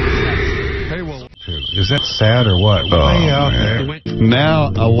 Is that sad or what? Way out there. Now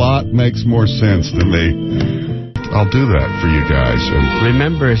a lot makes more sense to me. I'll do that for you guys and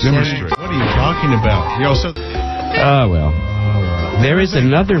remember demonstrate. What are you talking about? Well. There is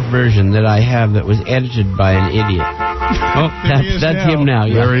another version that I have that was edited by an idiot. Oh, that's him now.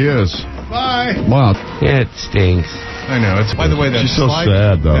 Yeah. There he is. Bye. Wow. It stinks. I know. By the way, she's so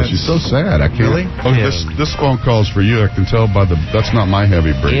sad, though. She's so sad. I can't. Really? Oh, this phone call's for you. I can tell by that's not my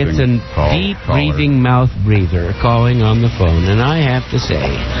heavy breathing. It's a deep breathing mouth breather calling on the phone, and I have to say,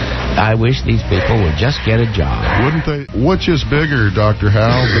 I wish these people would just get a job. Wouldn't they? Which is bigger, Dr.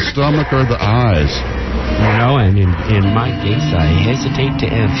 Hal, the stomach or the eyes? And in my case, I hesitate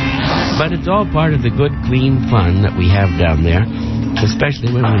to answer. But it's all part of the good, clean fun that we have down there.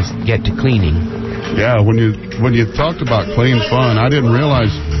 especially when we get to cleaning. Yeah, when you talked about clean fun, I didn't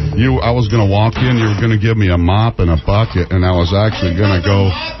realize I was going to walk in, you were going to give me a mop and a bucket, and I was actually going to go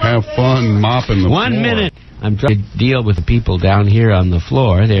have fun mopping the floor. 1 minute. I'm trying to deal with the people down here on the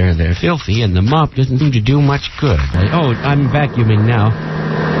floor. They're filthy, and the mop doesn't seem to do much good. I'm vacuuming now.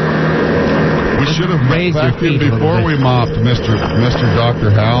 We should have vacuumed before we mopped, Mr. Dr.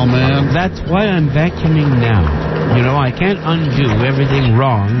 Howell, man. That's why I'm vacuuming now. You know, I can't undo everything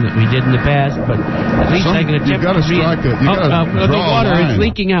wrong that we did in the past, but at least I can attempt to... You got to strike it. You got to draw the water a line. Is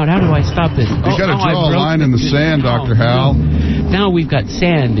leaking out. How do I stop this? You got to draw a line in the sand, Dr. Howell. Now we've got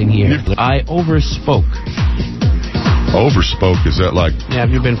sand in here. I overspoke. Overspoke? Is that like... Yeah,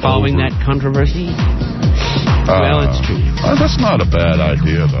 have you been following that controversy? Well, it's true. That's not a bad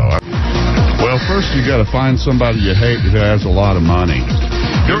idea, though. Well, first you got to find somebody you hate who has a lot of money.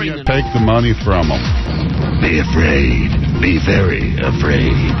 Take the money from them. Be afraid. Be very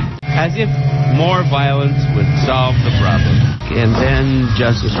afraid. As if more violence would solve the problem, and then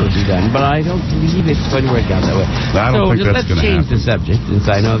justice would be done. But I don't believe it's going to work out that way. I don't think that's going to happen. Let's change the subject, since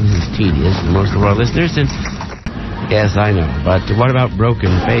I know this is tedious to most of our listeners. Yes, I know. But what about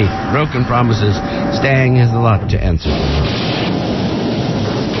broken faith? Broken promises? Stang has a lot to answer.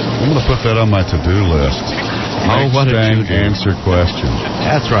 I'm going to put that on my to-do list. What a Stang answer question.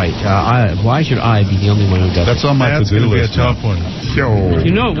 That's right. Why should I be the only one who does That's on my to-do list. That's going to be a tough one.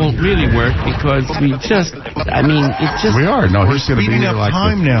 You know it won't really work because we just... We are. No, he's going to be here like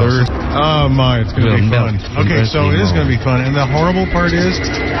time now. Oh, my. It's going to be fun. Okay, so it is going to be fun. And the horrible part is,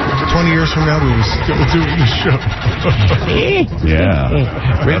 20 years from now, we will still doing the show.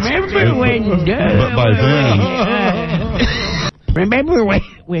 Yeah. Remember when... But by then... Remember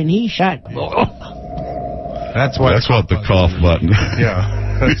when he shot... That's what the cough button.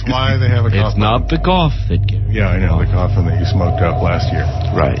 Yeah, that's why they have a cough button. It's not the cough that gets... Yeah, I know, the coffin that you smoked up last year.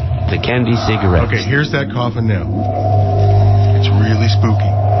 Right, the candy cigarette. Okay, here's that coffin now. It's really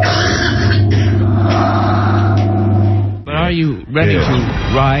spooky. But are you ready to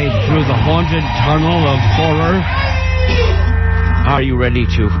ride through the haunted tunnel of horror? Are you ready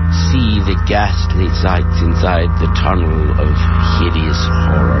to see the ghastly sights inside the tunnel of hideous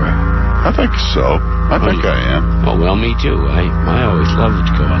horror? I think so. I think I am. Oh, well, me too. I always loved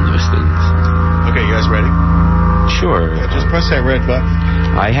to go on those things. Okay, you guys ready? Sure. Yeah, just press that red button.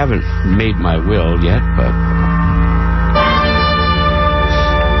 I haven't made my will yet, but...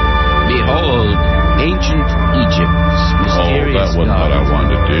 Behold, ancient Egypt's mysterious that wasn't what I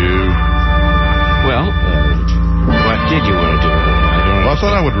wanted to do. Well, what did you want to do? I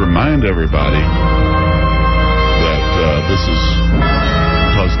thought I would remind everybody that this is...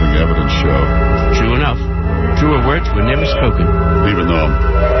 Puzzling Evidence Show. True enough. Truer words were never spoken. Even though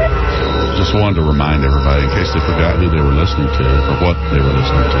just wanted to remind everybody in case they forgot who they were listening to or what they were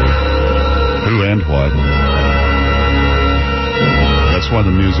listening to. Who and what. That's why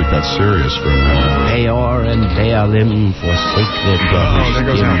the music got serious for a minute. Baal and Baalim forsake their daughters. Oh, there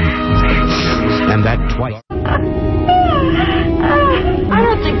goes And that twice. I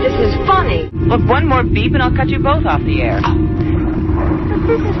don't think this is funny. Look, one more beep and I'll cut you both off the air.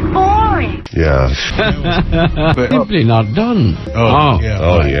 This is boring. Yeah. Simply not done.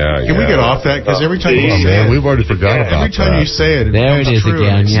 Yeah. Can we get off that? Because every time you say man, we've already forgot about that. Every time you say it, there it is true.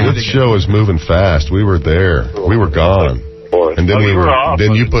 again. Yeah. This show is moving fast. We were there. We were gone. And then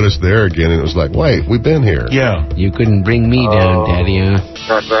then you put us there again, and it was like, wait, we've been here. Yeah. You couldn't bring me down, Daddy, huh?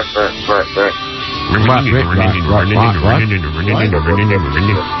 There's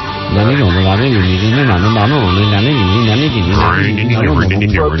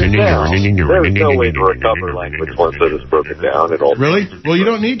no way to recover language once it is broken down. Really? Well, you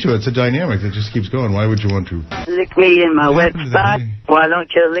don't need to. It's a dynamic that just keeps going. Why would you want to? Lick me in my wet spot. Why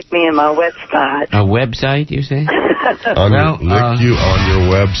don't you lick me in my wet spot? A website, you say? Lick you on your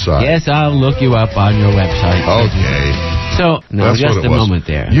website. Yes, I'll look you up on your website. Okay. So, no, just a moment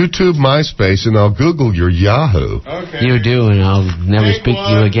there. YouTube, MySpace, and I'll Google your Yahoo. Okay. You do, and I'll never speak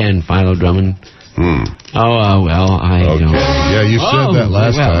to you again, Philo Drummond. Oh, well, I don't. Yeah, you said that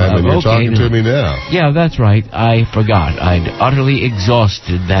last time, and you're talking to me now. Yeah, that's right. I forgot. I'd utterly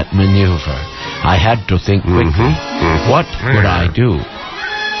exhausted that maneuver. I had to think quickly. What would I do?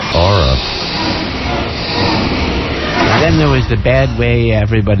 Aura. Then there was the bad way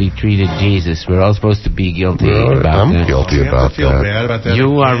everybody treated Jesus. We're all supposed to be guilty about that. I'm guilty about feel bad about that.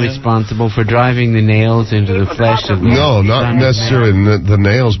 You are responsible for driving the nails into the flesh of... No, not necessarily the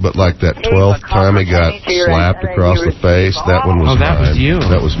nails, but like that 12th time he got slapped across the face. That one was that was you.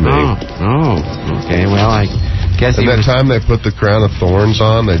 That was me. Oh, okay. Well, I guess and that time they put the crown of thorns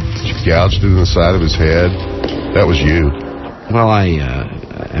on, they gouged it in the side of his head. That was you. Well,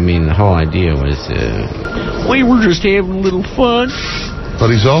 I mean, the whole idea was, we were just having a little fun. But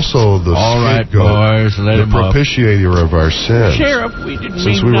he's also the boys, let the propitiator of our sins. Sheriff, we didn't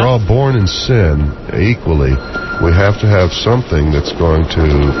Since we were all born in sin equally, we have to have something that's going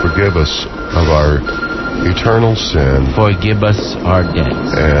to forgive us of our eternal sin. Forgive us our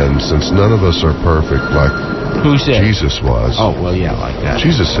debts. And since none of us are perfect like Who said? Jesus was. Oh, well, yeah, like that.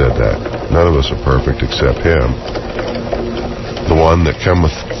 Jesus said that. None of us are perfect except him. The one that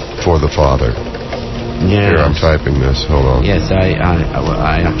cometh for the Father. Yes. Here, I'm typing this. Hold on. Yes, I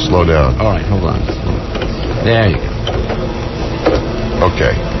Slow down. All right, hold on. There you go.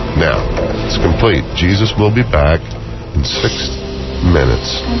 Okay, now, it's complete. Jesus will be back in 6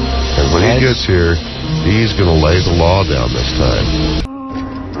 minutes. And when he gets here, he's going to lay the law down this time.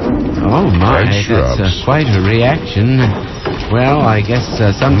 Oh, my, that's quite a reaction. Well, I guess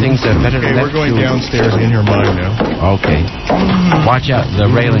some things are better left. Okay, we're going downstairs in your mind now. Okay. Watch out, the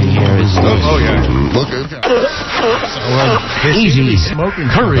railing here is... Oh, yeah. Look at that. Easy. Smoking.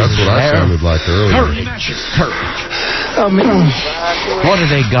 Courage. That's what I sounded like earlier. Courage. What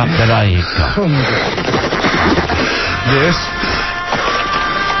have they got that I ain't got? This.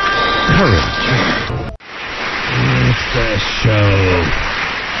 Courage. It's the show.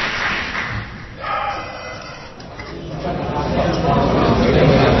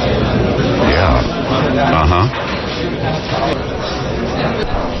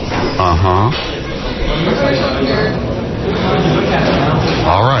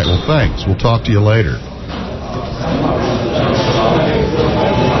 All right, well, thanks. We'll talk to you later.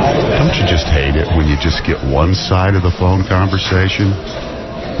 Don't you just hate it when you just get one side of the phone conversation?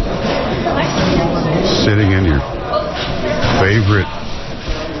 Sitting in your favorite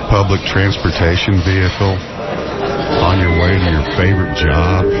public transportation vehicle on your way to your favorite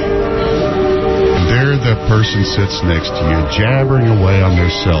job. There the person sits next to you jabbering away on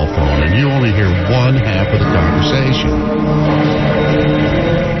their cell phone and you only hear one half of the conversation.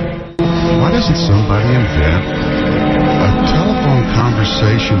 Why doesn't somebody invent a telephone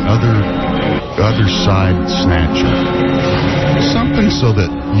conversation other side snatcher? Something so that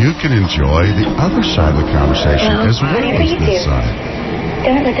you can enjoy the other side of the conversation as well as this side.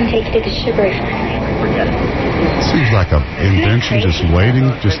 Don't let them take you to the sugar refinery. Seems like an invention just waiting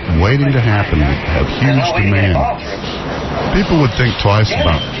to happen, have huge demand. People would think twice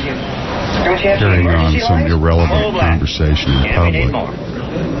about carrying on some irrelevant conversation in public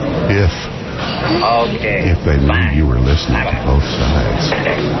if they knew you were listening to both sides.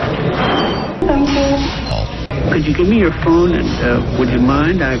 Could you give me your phone and would you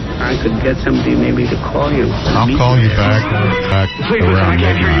mind? I could get somebody maybe to call you. I'll call you back around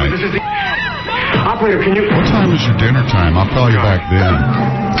midnight. Operator, can you... What time is your dinner time? I'll call you back then.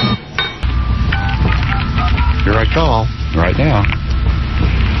 Here I call. Right now.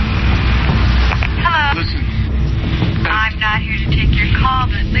 Hello. Listen. I'm not here to take your call,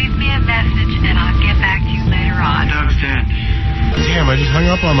 but leave me a message and I'll get back to you later on. I understand. Damn, I just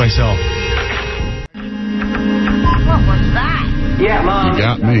hung up on myself. What was that? Yeah, Mom. You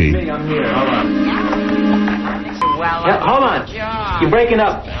got me. I'm here. Hold on. Hold on. You're breaking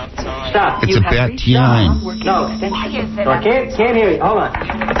up. Stop. It's about time. No. I can't hear you. Hold on.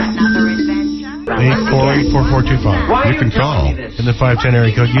 848-4425. You can call. In the 510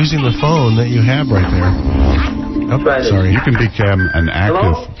 area code using the phone that you have right there. Oh, sorry. You can become an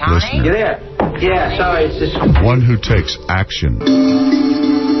active listener. You there? Yeah, sorry. It's just... One who takes action.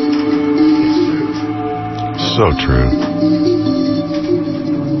 So true.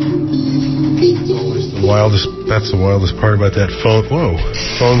 That's the wildest part about that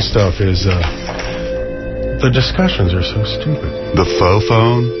phone stuff is the discussions are so stupid. The faux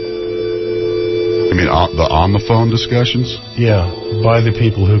phone? You mean the on the phone discussions? Yeah, by the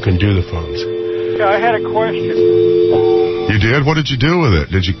people who can do the phones. Yeah, I had a question. You did? What did you do with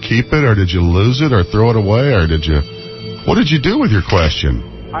it? Did you keep it, or did you lose it, or throw it away, or did you... What did you do with your question?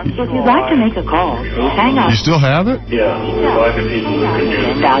 If you'd like to make a call, please hang up. You still have it? Yeah. By the people who can do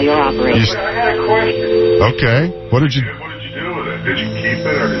it. Dial your operator. I had a question. Okay. What did you do with it? Did you keep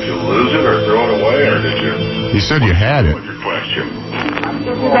it, or did you lose it, or throw it away, or did you... You said you had it. Your question.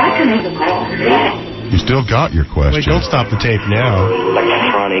 If you'd like to make a call, please. You still got your question. Wait, don't stop the tape now.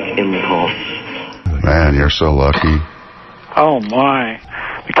 Electronic in the call. Man, you're so lucky. Oh, my.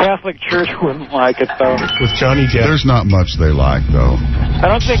 The Catholic Church wouldn't like it, though. With Johnny Depp. There's not much they like, though. I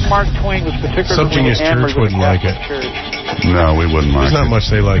don't think Mark Twain was particularly Something his church wouldn't like it. No, we wouldn't like it. There's not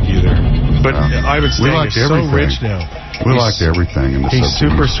much they like either. But Ivan Stang is so rich now. We liked everything in the He's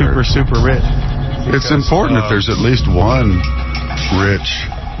super rich. It's important that there's at least one rich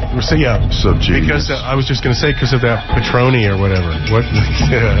So yeah, subgenius. Because I was just going to say because of that Petroni or whatever. What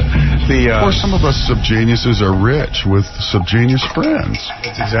or some of us subgeniuses are rich with subgenius friends.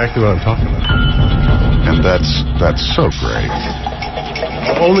 That's exactly what I'm talking about. And that's so great.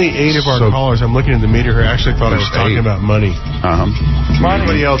 Only 8 of our callers, I'm looking at the meter here, actually thought I was talking about money.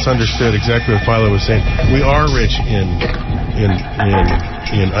 Everybody else understood exactly what Philo was saying. We are rich in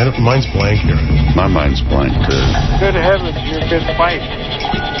I don't. Mine's blank here. My mind's blank too. Good heavens, you've been wiped.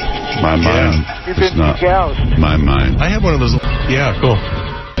 My mind is not my mind. I have one of those. Yeah, cool.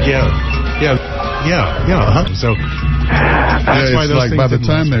 Yeah. So that's why it's those like by the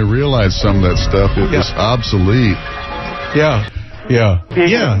time they realize some of that stuff, it was obsolete. Yeah,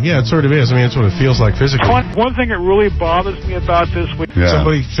 it sort of is. I mean, it's what it feels like physically. One thing that really bothers me about this week.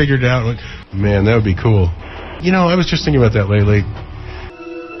 Somebody figured out, man, that would be cool. You know, I was just thinking about that lately.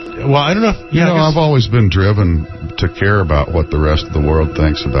 Well, I don't know. I've always been driven to care about what the rest of the world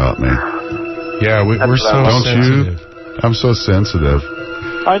thinks about me. Yeah, we're so sensitive. I'm so sensitive.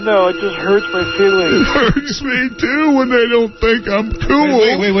 I know, it just hurts my feelings. It hurts me too when they don't think I'm cool.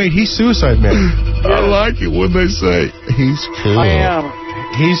 Wait, he's Suicide Man. I like it when they say he's cool. I am.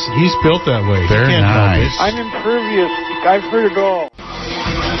 He's built that way. They're nice. I'm impervious. I've heard it all.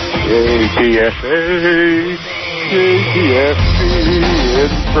 JTFA,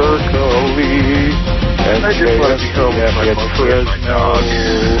 in Berkeley, and JTFA in Fresno.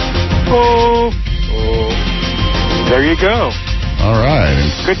 Oh. There you go. All right.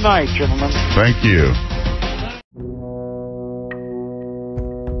 Good night, gentlemen. Thank you.